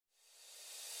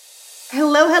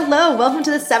Hello, hello. Welcome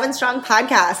to the 7 Strong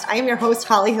podcast. I am your host,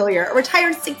 Holly Hillier, a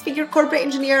retired 6-figure corporate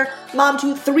engineer, mom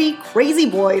to 3 crazy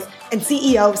boys, and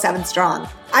CEO of 7 Strong.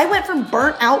 I went from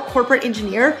burnt out corporate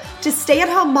engineer to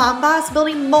stay-at-home mom boss,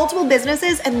 building multiple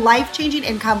businesses and life-changing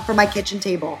income from my kitchen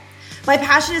table. My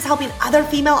passion is helping other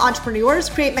female entrepreneurs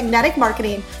create magnetic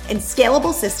marketing and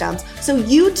scalable systems so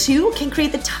you too can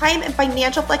create the time and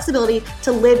financial flexibility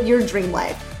to live your dream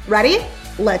life. Ready?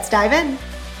 Let's dive in.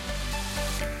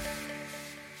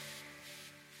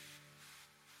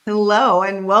 Hello,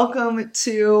 and welcome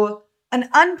to an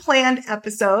unplanned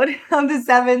episode of the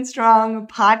 7 Strong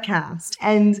podcast.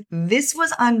 And this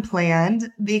was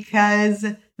unplanned because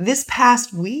this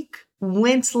past week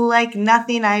went like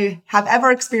nothing I have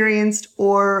ever experienced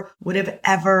or would have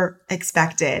ever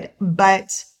expected.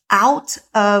 But out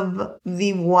of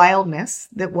the wildness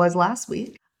that was last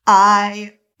week,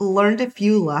 I learned a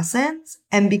few lessons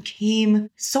and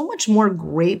became so much more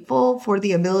grateful for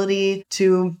the ability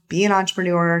to be an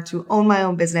entrepreneur, to own my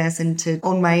own business, and to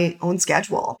own my own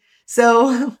schedule.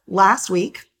 So last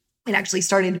week, it actually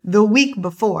started the week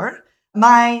before,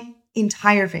 my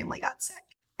entire family got sick.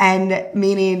 And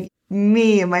meaning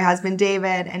me and my husband,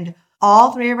 David, and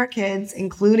all 3 of our kids,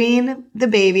 including the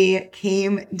baby,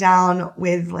 came down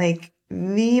with like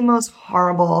the most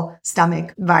horrible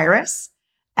stomach virus.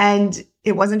 And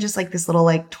it wasn't just like this little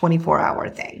 24-hour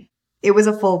thing. It was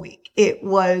a full week. It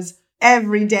was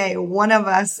every day. One of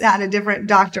us had a different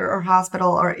doctor or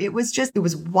hospital, or it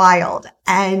was wild.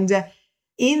 And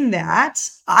in that,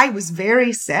 I was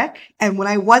very sick. And when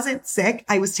I wasn't sick,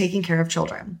 I was taking care of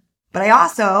children. But I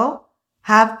also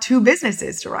have 2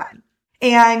 businesses to run.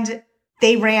 And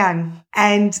they ran,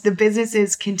 and the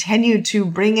businesses continued to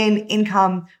bring in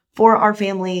income for our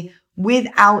family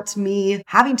without me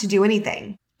having to do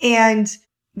anything. And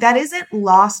that isn't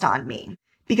lost on me,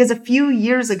 because a few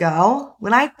years ago,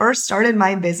 when I first started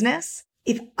my business,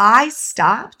 if I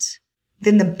stopped,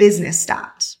 then the business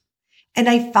stopped. And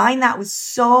I find that with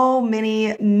so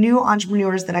many new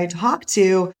entrepreneurs that I talk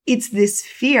to, it's this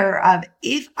fear of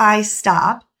if I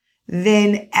stop,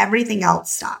 then everything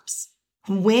else stops.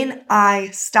 When I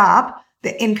stop,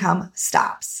 the income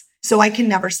stops. So I can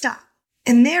never stop.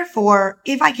 And therefore,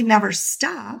 if I can never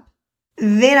stop,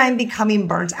 then I'm becoming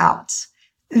burnt out.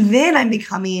 Then I'm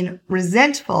becoming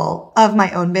resentful of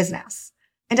my own business.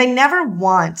 And I never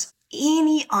want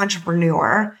any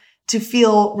entrepreneur to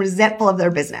feel resentful of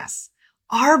their business.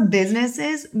 Our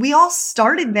businesses, we all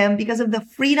started them because of the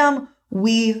freedom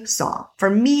we saw. For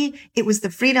me, it was the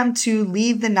freedom to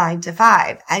leave the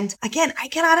 9-to-5. And again, I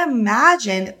cannot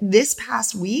imagine this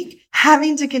past week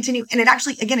having to continue. And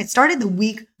it started the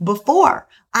week before.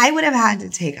 I would have had to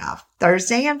take off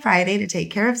Thursday and Friday to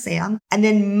take care of Sam, and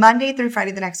then Monday through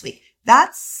Friday the next week.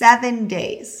 That's 7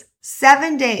 days,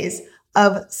 7 days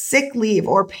of sick leave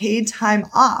or paid time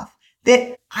off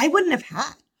that I wouldn't have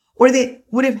had, or that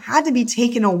would have had to be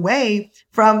taken away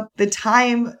from the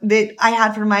time that I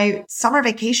had for my summer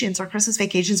vacations or Christmas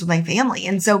vacations with my family.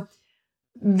 And so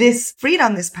this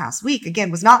freedom this past week,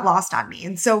 again, was not lost on me.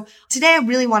 And so today I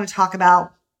really want to talk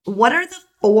about what are the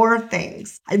 4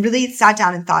 things I really sat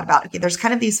down and thought about. Okay, there's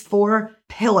kind of these 4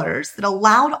 pillars that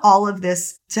allowed all of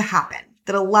this to happen,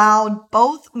 that allowed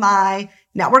both my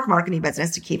network marketing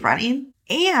business to keep running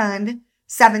and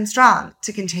 7 Strong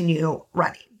to continue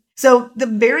running. So the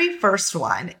very first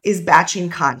one is batching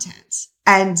content.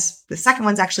 And the second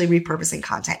one's actually repurposing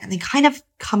content. And they kind of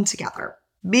come together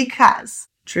because,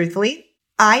 truthfully,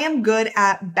 I am good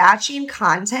at batching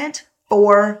content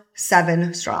for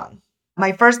 7 Strong.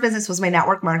 My first business was my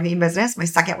network marketing business. My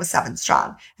second was 7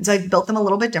 Strong. And so I've built them a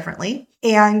little bit differently.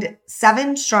 And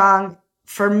 7 Strong,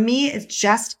 for me, it's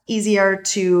just easier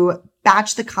to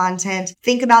batch the content,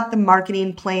 think about the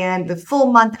marketing plan, the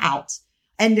full month out.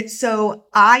 And so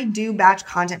I do batch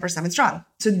content for 7 Strong.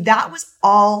 So that was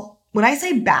all. When I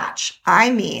say batch, I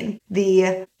mean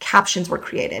the captions were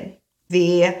created.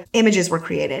 The images were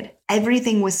created.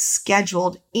 Everything was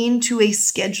scheduled into a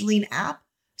scheduling app.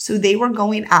 So they were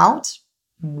going out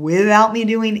without me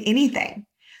doing anything.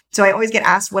 So I always get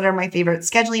asked, what are my favorite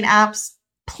scheduling apps?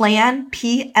 Plan,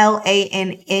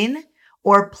 Plann,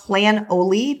 or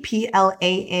Planoly,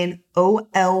 Planoly.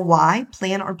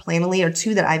 Plan or Planoly are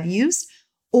 2 that I've used.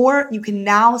 Or you can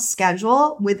now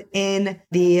schedule within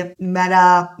the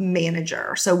Meta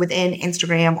Manager. So within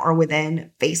Instagram or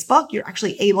within Facebook, you're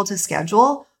actually able to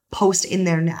schedule post in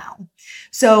there now.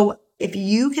 So if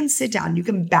you can sit down, you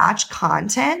can batch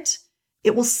content,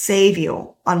 it will save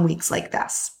you on weeks like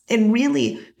this. And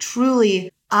really,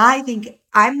 truly, I think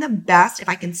I'm the best if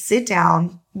I can sit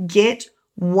down, get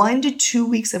 1 to 2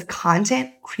 weeks of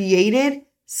content created,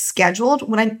 scheduled,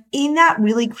 when I'm in that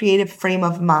really creative frame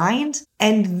of mind,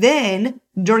 and then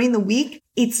during the week,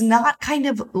 it's not kind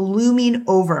of looming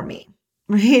over me,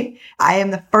 right? I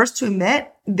am the first to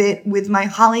admit that with my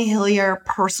Holly Hillier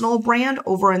personal brand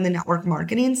over in the network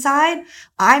marketing side,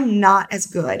 I'm not as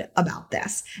good about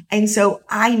this. And so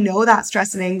I know that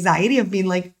stress and anxiety of being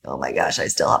like, oh my gosh, I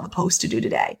still have a post to do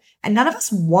today. And none of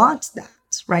us want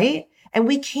that, right? And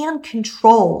we can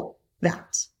control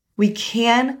that. We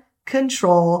can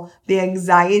control the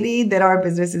anxiety that our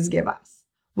businesses give us.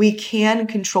 We can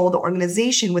control the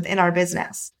organization within our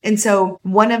business. And so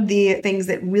one of the things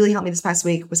that really helped me this past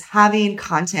week was having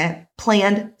content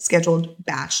planned, scheduled,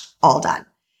 batched, all done.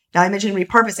 Now I mentioned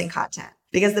repurposing content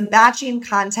because the batching,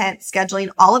 content, scheduling,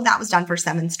 all of that was done for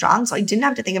 7 Strong. So I didn't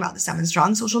have to think about the 7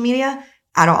 Strong social media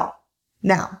at all.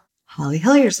 Now, Holly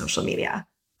Hillier social media.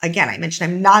 Again, I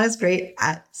mentioned I'm not as great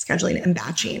at scheduling and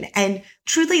batching. And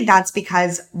truly, that's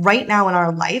because right now in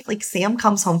our life, like Sam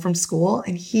comes home from school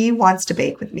and he wants to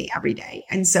bake with me every day.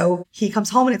 And so he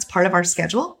comes home and it's part of our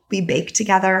schedule. We bake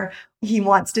together. He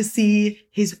wants to see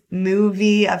his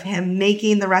movie of him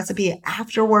making the recipe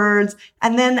afterwards.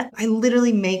 And then I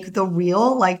literally make the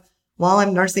reel like while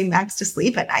I'm nursing Max to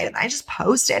sleep at night. And I just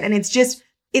post it. And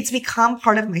it's become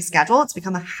part of my schedule. It's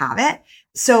become a habit.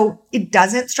 So it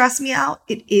doesn't stress me out.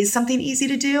 It is something easy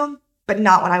to do, but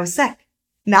not when I was sick.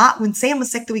 Not when Sam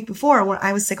was sick the week before or when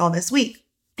I was sick all this week.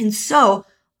 And so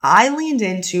I leaned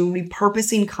into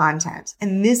repurposing content.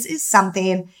 And this is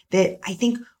something that I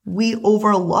think we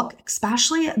overlook,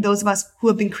 especially those of us who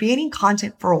have been creating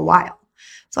content for a while.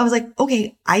 So I was like,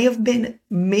 okay, I have been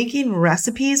making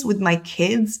recipes with my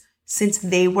kids since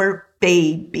they were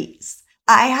babies.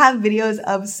 I have videos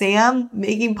of Sam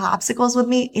making popsicles with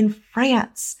me in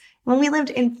France when we lived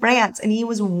in France and he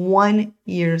was 1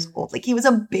 year old. Like he was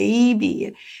a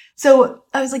baby. So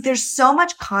I was like, there's so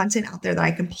much content out there that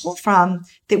I can pull from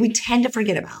that we tend to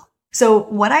forget about. So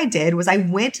what I did was I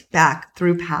went back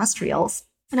through past reels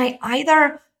and I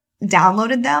either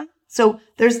downloaded them. So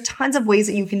there's tons of ways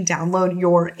that you can download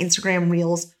your Instagram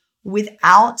reels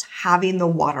without having the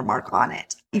watermark on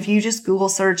it. If you just Google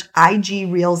search IG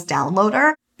Reels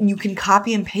downloader, you can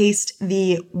copy and paste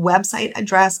the website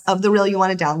address of the reel you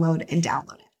want to download and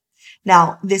download it.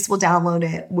 Now, this will download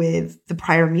it with the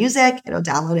prior music. It'll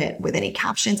download it with any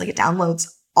captions, like it downloads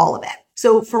all of it.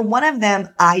 So for one of them,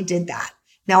 I did that.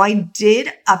 Now I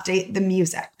did update the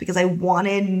music because I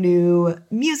wanted new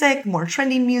music, more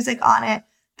trending music on it.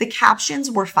 The captions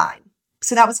were fine.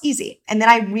 So that was easy. And then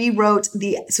I rewrote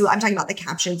so I'm talking about the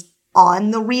captions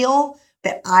on the reel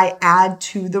that I add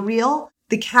to the reel.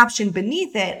 The caption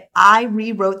beneath it, I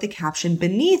rewrote the caption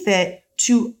beneath it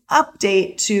to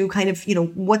update to kind of,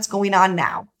 what's going on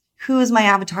now? Who is my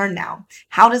avatar now?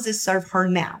 How does this serve her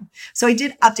now? So I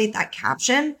did update that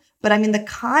caption, but I mean, the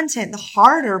content, the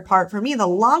harder part for me, the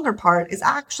longer part is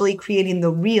actually creating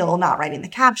the reel, not writing the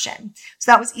caption.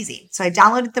 So that was easy. So I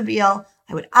downloaded the reel.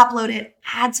 I would upload it,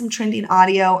 add some trending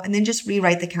audio, and then just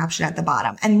rewrite the caption at the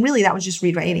bottom. And really that was just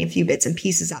rewriting a few bits and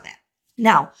pieces of it.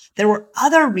 Now, there were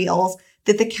other reels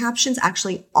that the captions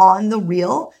actually on the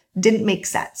reel didn't make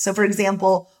sense. So for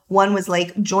example, one was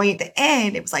like, join at the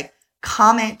end. It was like,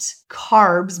 comment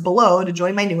carbs below to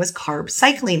join my newest carb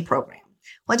cycling program.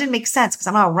 Well, it didn't make sense because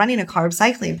I'm not running a carb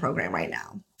cycling program right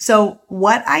now. So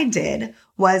what I did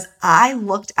was I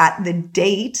looked at the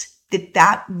date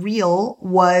that reel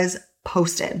was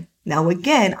posted. Now,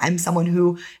 again, I'm someone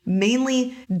who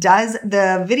mainly does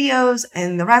the videos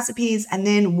and the recipes, and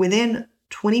then within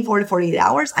 24 to 48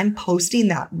 hours, I'm posting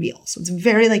that reel. So it's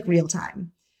very like real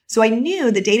time. So I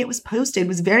knew the date it was posted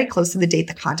was very close to the date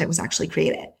the content was actually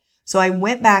created. So I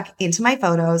went back into my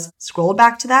photos, scrolled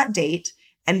back to that date,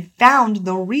 and found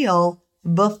the reel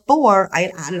before I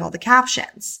had added all the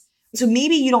captions. So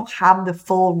maybe you don't have the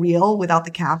full reel without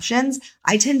the captions.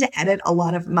 I tend to edit a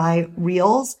lot of my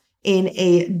reels in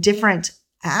a different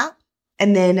app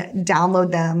and then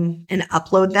download them and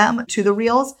upload them to the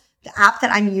reels. The app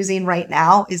that I'm using right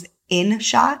now is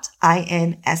InShot,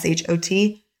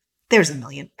 InShot. There's a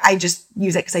million. I just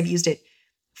use it because I've used it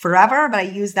forever, but I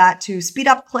use that to speed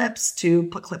up clips, to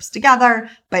put clips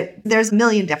together, but there's a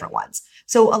million different ones.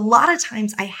 So a lot of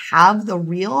times I have the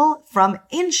reel from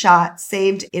InShot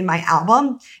saved in my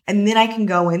album, and then I can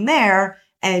go in there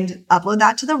and upload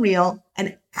that to the reel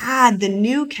and add the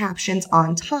new captions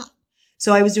on top.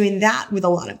 So I was doing that with a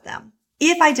lot of them.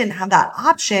 If I didn't have that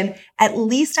option, at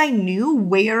least I knew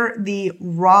where the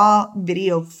raw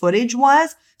video footage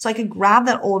was. So I could grab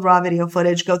that old raw video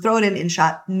footage, go throw it in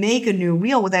InShot, make a new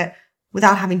reel with it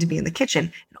without having to be in the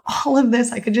kitchen. And all of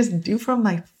this I could just do from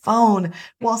my phone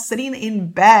while sitting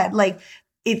in bed. Like,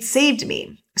 it saved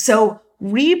me. So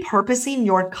repurposing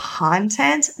your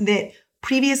content that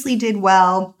previously did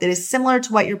well, that is similar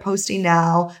to what you're posting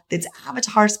now, that's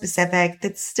avatar specific,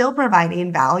 that's still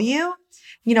providing value.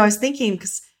 I was thinking,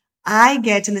 because I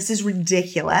get, and this is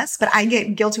ridiculous, but I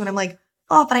get guilty when I'm like,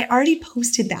 oh, but I already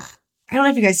posted that. I don't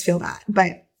know if you guys feel that,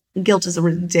 but guilt is a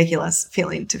ridiculous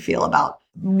feeling to feel about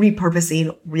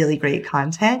repurposing really great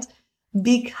content,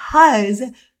 because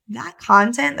that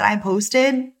content that I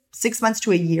posted 6 months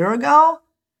to a year ago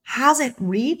hasn't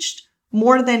reached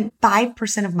more than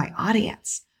 5% of my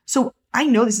audience. So I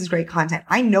know this is great content.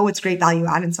 I know it's great value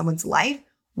add in someone's life.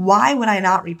 Why would I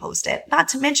not repost it? Not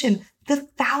to mention the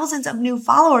thousands of new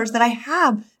followers that I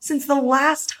have since the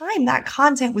last time that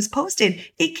content was posted.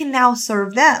 It can now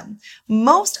serve them.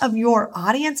 Most of your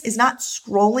audience is not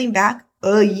scrolling back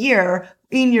a year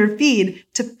in your feed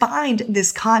to find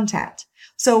this content.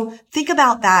 So think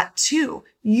about that too.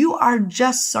 You are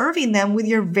just serving them with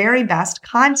your very best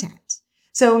content.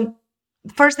 So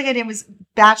the first thing I did was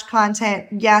batch content.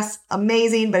 Yes,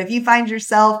 amazing. But if you find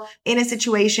yourself in a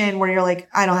situation where you're like,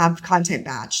 I don't have content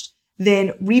batched, then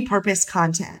repurpose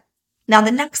content. Now,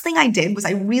 the next thing I did was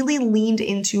I really leaned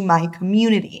into my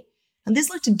community. And this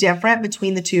looked different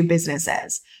between the two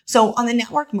businesses. So on the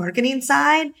network marketing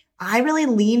side, I really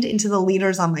leaned into the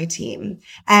leaders on my team.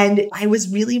 And I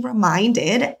was really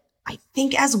reminded, I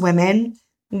think as women,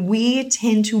 we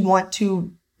tend to want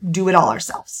to do it all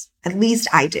ourselves. At least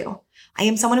I do. I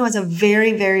am someone who has a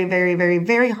very, very, very, very,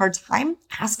 very hard time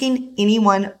asking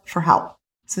anyone for help.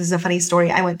 So this is a funny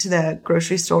story. I went to the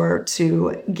grocery store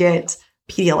to get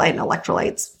Pedialyte and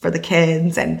electrolytes for the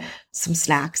kids and some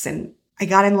snacks. And I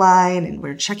got in line and we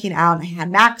were checking out. And I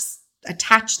had Max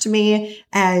attached to me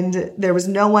and there was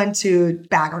no one to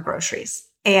bag our groceries.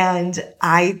 And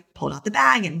I pulled out the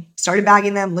bag and started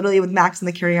bagging them, literally with Max in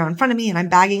the carrier in front of me, and I'm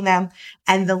bagging them.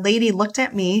 And the lady looked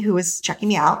at me who was checking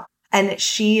me out and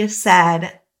she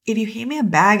said, if you hand me a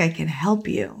bag, I can help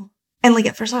you. And like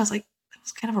at first I was like, that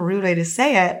was kind of a rude way to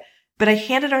say it. But I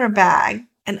handed her a bag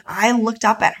and I looked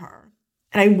up at her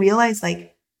and I realized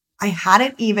like I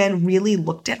hadn't even really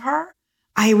looked at her.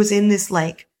 I was in this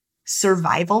like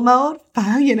survival mode,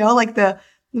 like the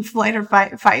flight or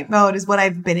fight mode is what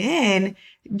I've been in,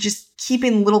 just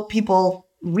keeping little people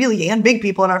really and big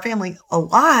people in our family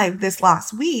alive this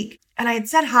last week. And I had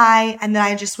said hi and then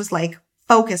I just was like,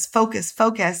 focus, focus,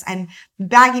 focus and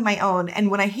bagging my own. And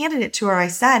when I handed it to her, I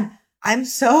said, I'm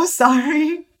so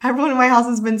sorry. Everyone in my house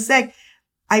has been sick.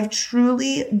 I've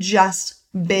truly just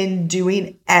been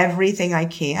doing everything I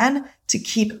can to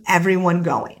keep everyone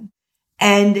going.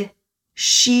 And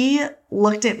she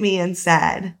looked at me and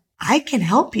said, I can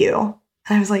help you.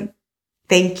 And I was like,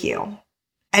 thank you.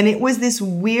 And it was this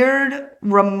weird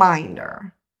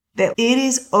reminder that it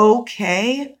is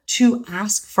okay to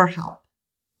ask for help.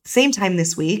 Same time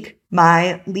this week,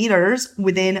 my leaders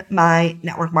within my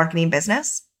network marketing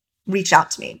business reached out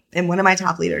to me. And one of my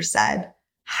top leaders said,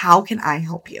 how can I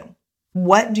help you?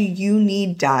 What do you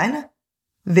need done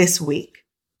this week?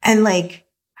 And like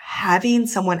having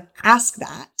someone ask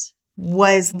that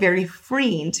was very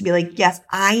freeing to be like, yes,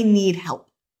 I need help.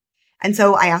 And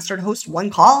so I asked her to host one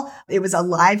call. It was a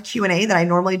live Q&A that I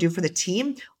normally do for the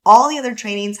team. All the other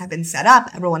trainings have been set up.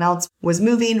 Everyone else was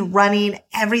moving, running.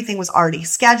 Everything was already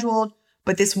scheduled.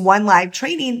 But this one live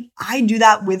training, I do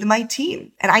that with my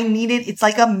team. And I needed, it's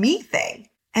like a me thing.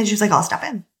 And she was like, I'll step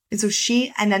in. And so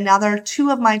she and another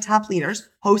two of my top leaders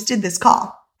hosted this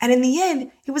call. And in the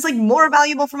end, it was like more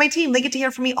valuable for my team. They get to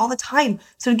hear from me all the time.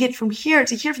 So to get from here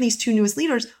to hear from these two newest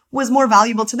leaders was more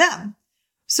valuable to them.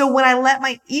 So when I let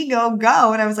my ego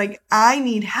go and I was like, I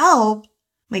need help,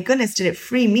 my goodness, did it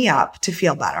free me up to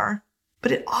feel better.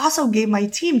 But it also gave my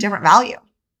team different value.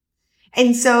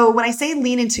 And so when I say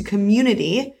lean into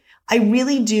community, I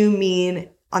really do mean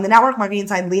on the network marketing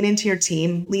side, lean into your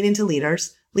team, lean into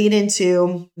leaders, lean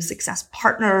into success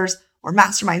partners or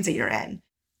masterminds that you're in.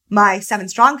 My 7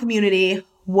 Strong community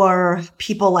were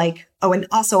people like, oh, and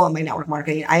also on my network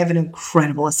marketing, I have an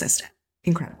incredible assistant.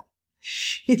 Incredible.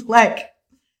 She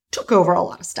took over a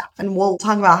lot of stuff. And we'll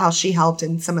talk about how she helped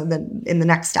in in the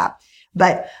next step.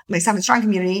 But my 7 Strong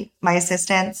community, my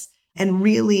assistants, and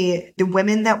really the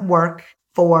women that work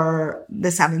for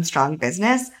the 7 Strong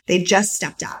business, they just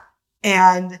stepped up.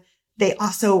 And they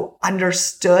also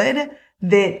understood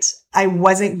that I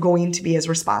wasn't going to be as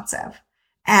responsive.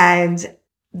 And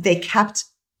they kept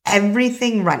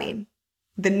everything running.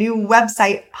 The new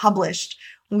website published.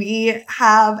 We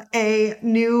have a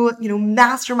new,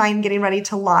 mastermind getting ready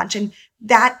to launch. And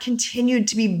that continued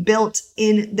to be built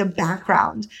in the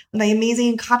background. My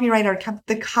amazing copywriter kept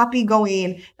the copy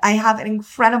going. I have an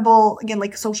incredible,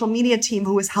 social media team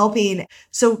who is helping.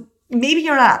 So maybe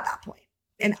you're not at that point.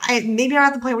 And maybe you're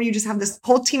at the point where you just have this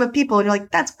whole team of people and you're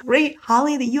like, that's great,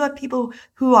 Holly, that you have people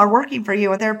who are working for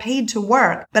you and they're paid to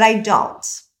work, but I don't.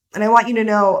 And I want you to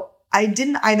know I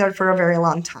didn't either for a very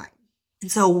long time.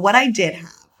 And so what I did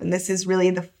have, and this is really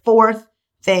the fourth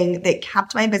thing that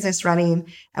kept my business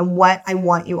running and what I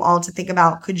want you all to think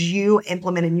about, could you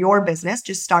implement in your business,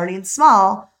 just starting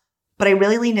small, but I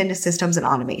really leaned into systems and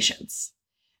automations.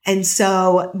 And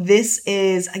so this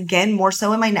is, again, more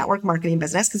so in my network marketing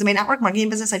business, because in my network marketing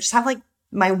business, I just have like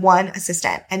my one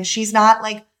assistant and she's not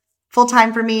like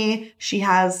full-time for me. She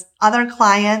has other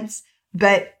clients,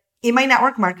 but in my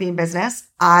network marketing business,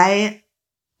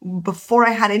 before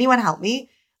I had anyone help me,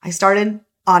 I started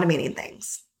automating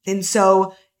things. And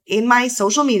so in my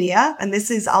social media, and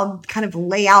I'll kind of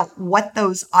lay out what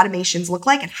those automations look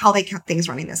like and how they kept things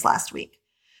running this last week.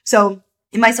 So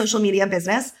in my social media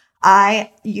business,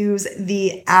 I use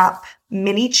the app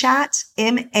ManyChat,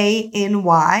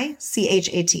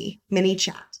 ManyChat,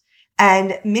 ManyChat.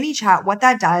 And ManyChat, what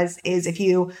that does is if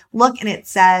you look and it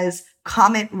says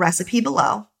comment recipe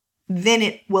below, then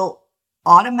it will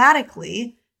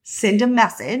automatically send a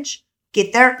message,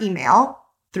 get their email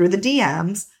through the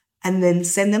DMs, and then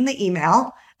send them the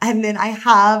email. And then I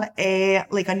have a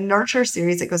nurture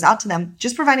series that goes out to them,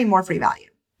 just providing more free value.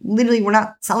 Literally, we're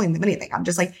not selling them anything. I'm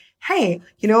just like, hey,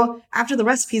 after the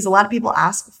recipes, a lot of people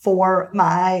ask for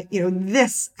my,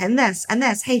 this and this and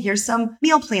this. Hey, here's some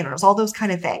meal planners, all those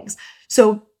kind of things.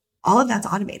 So all of that's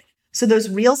automated. So those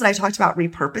reels that I talked about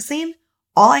repurposing,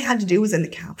 all I had to do was in the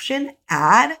caption,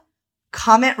 add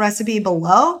comment recipe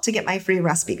below to get my free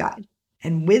recipe guide.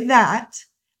 And with that,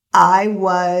 I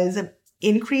was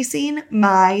increasing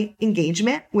my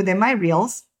engagement within my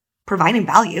reels, providing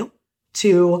value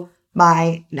to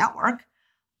my network.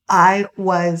 I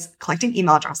was collecting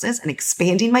email addresses and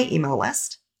expanding my email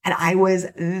list. And I was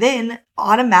then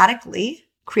automatically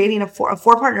creating a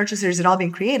four-part nurture series that had all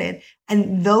been created.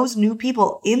 And those new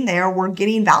people in there were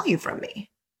getting value from me.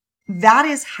 That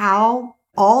is how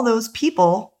all those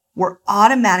people were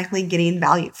automatically getting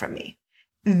value from me.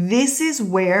 This is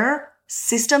where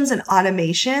systems and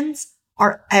automations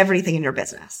are everything in your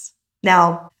business.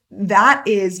 Now, that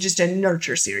is just a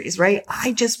nurture series, right?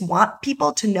 I just want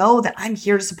people to know that I'm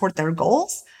here to support their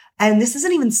goals. And this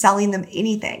isn't even selling them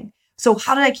anything. So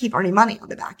how did I keep earning money on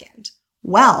the back end?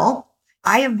 Well,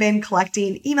 I have been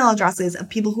collecting email addresses of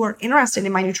people who are interested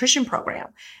in my nutrition program.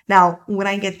 Now, when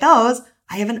I get those,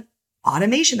 I have an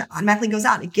automation that automatically goes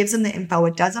out. It gives them the info.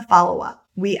 It does a follow-up.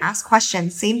 We ask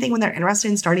questions. Same thing when they're interested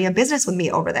in starting a business with me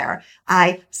over there.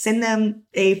 I send them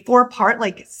a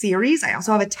 4-part series. I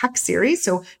also have a text series.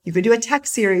 So you could do a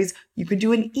text series. You could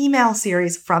do an email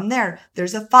series from there.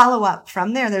 There's a follow-up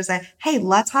from there. There's a, hey,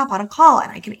 let's hop on a call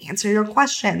and I can answer your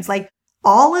questions.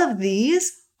 All of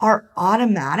these are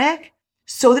automatic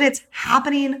so that it's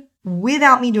happening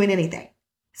without me doing anything.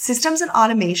 Systems and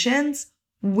automations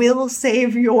will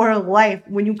save your life.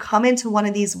 When you come into one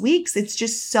of these weeks, it's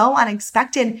just so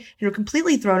unexpected and you're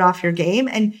completely thrown off your game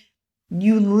and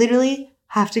you literally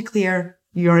have to clear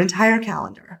your entire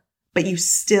calendar, but you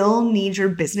still need your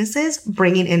businesses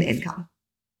bringing in income.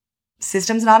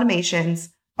 Systems and automations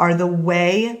are the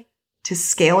way to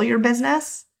scale your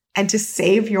business and to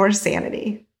save your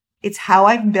sanity. It's how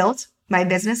I've built my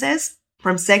businesses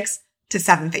from 6 to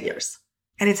 7 figures.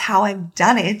 And it's how I've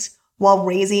done it while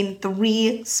raising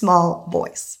 3 small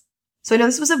boys. So I know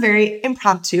this was a very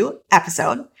impromptu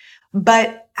episode,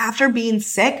 but after being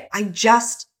sick, I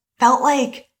just felt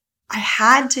like I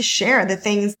had to share the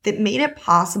things that made it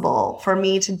possible for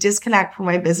me to disconnect from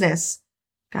my business,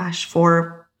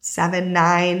 for 7,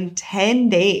 9, 10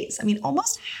 days.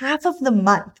 Almost half of the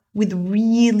month with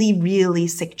really, really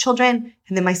sick children,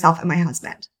 and then myself and my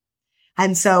husband.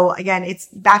 And so again, it's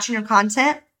batching your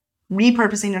content,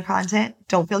 repurposing your content.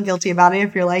 Don't feel guilty about it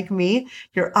if you're like me.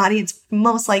 Your audience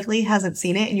most likely hasn't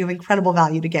seen it and you have incredible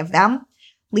value to give them.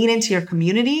 Lean into your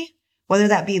community, whether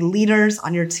that be leaders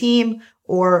on your team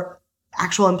or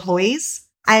actual employees.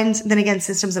 And then again,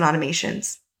 systems and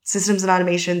automations. Systems and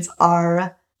automations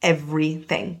are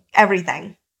everything.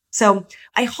 So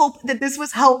I hope that this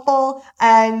was helpful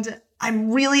and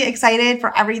I'm really excited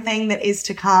for everything that is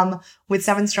to come with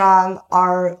 7 Strong,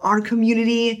 our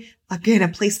community. Again, a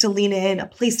place to lean in,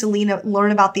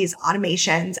 learn about these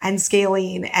automations and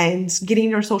scaling and getting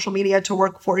your social media to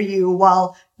work for you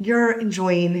while you're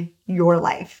enjoying your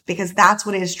life, because that's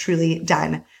what it has truly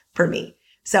done for me.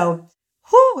 So,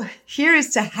 here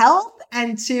is to health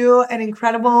and to an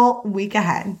incredible week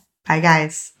ahead. Bye,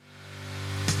 guys.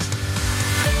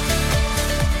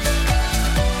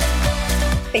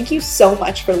 Thank you so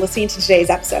much for listening to today's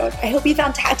episode. I hope you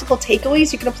found tactical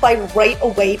takeaways you can apply right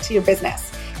away to your business.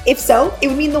 If so, it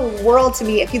would mean the world to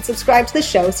me if you'd subscribe to the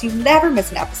show so you never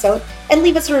miss an episode and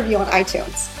leave us a review on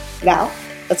iTunes. Now,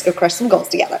 let's go crush some goals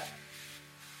together.